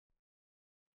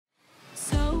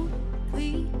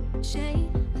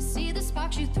I see the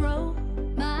sparks you throw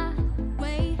my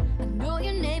way. I know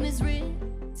your name is written.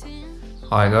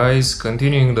 Hi guys,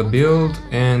 continuing the build.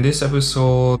 In this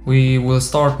episode we will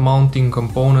start mounting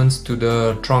components to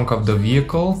the trunk of the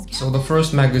vehicle. So the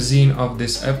first magazine of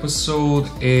this episode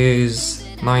is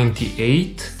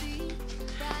 98.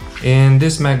 In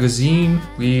this magazine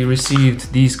we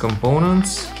received these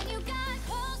components.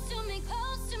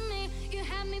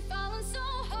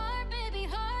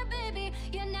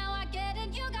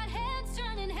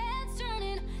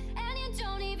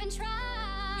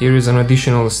 Here is an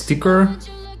additional sticker,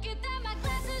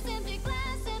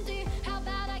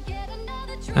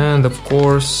 and of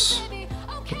course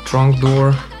the trunk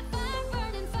door.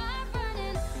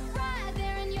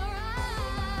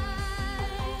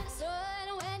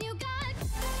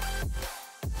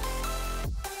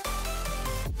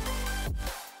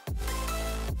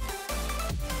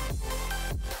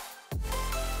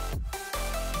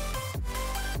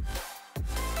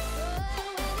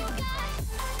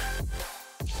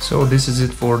 So this is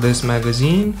it for this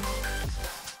magazine.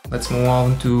 Let's move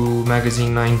on to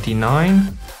magazine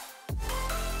 99.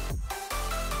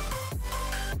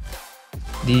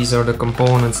 These are the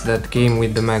components that came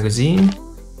with the magazine.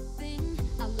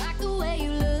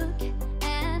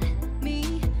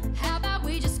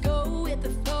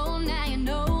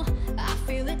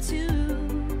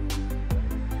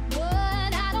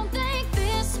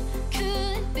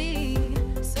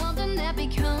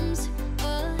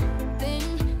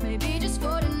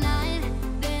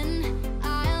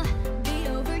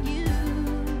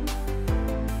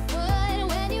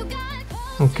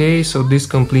 Okay, so this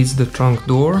completes the trunk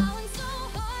door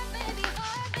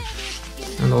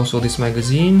and also this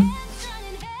magazine.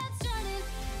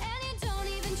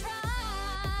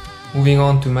 Moving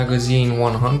on to magazine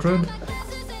 100.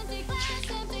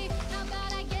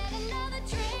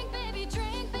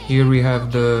 Here we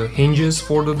have the hinges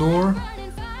for the door.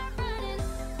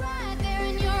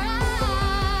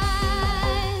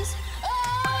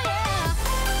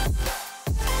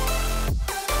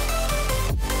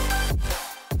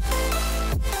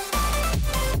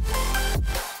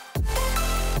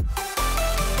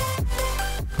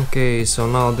 Okay, so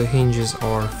now the hinges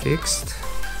are fixed.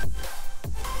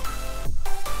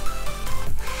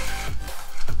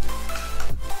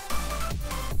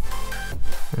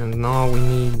 And now we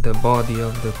need the body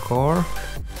of the car.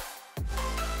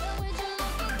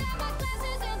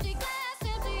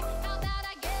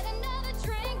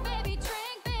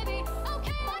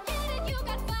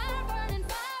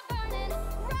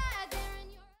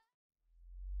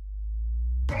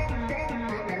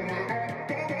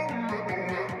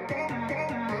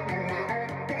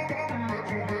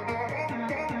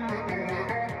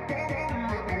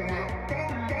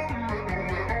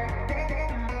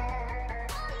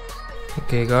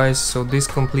 Okay guys, so this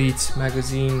completes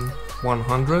magazine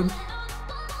 100.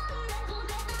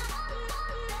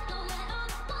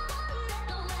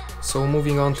 So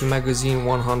moving on to magazine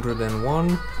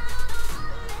 101.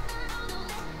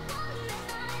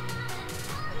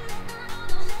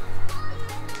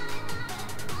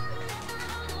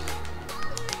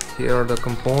 Here are the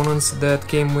components that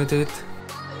came with it.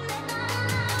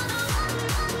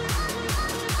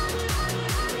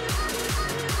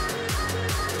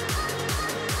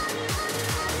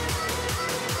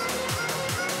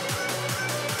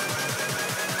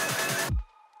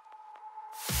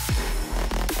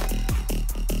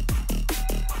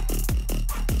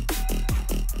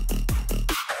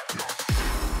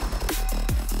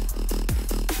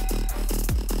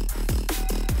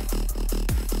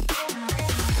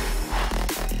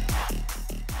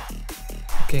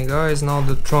 Okay guys, now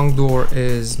the trunk door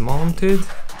is mounted.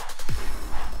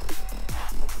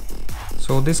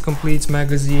 So this completes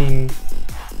magazine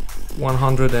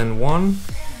 101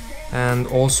 and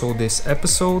also this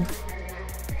episode.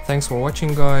 Thanks for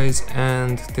watching guys,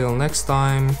 and till next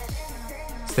time,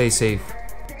 stay safe.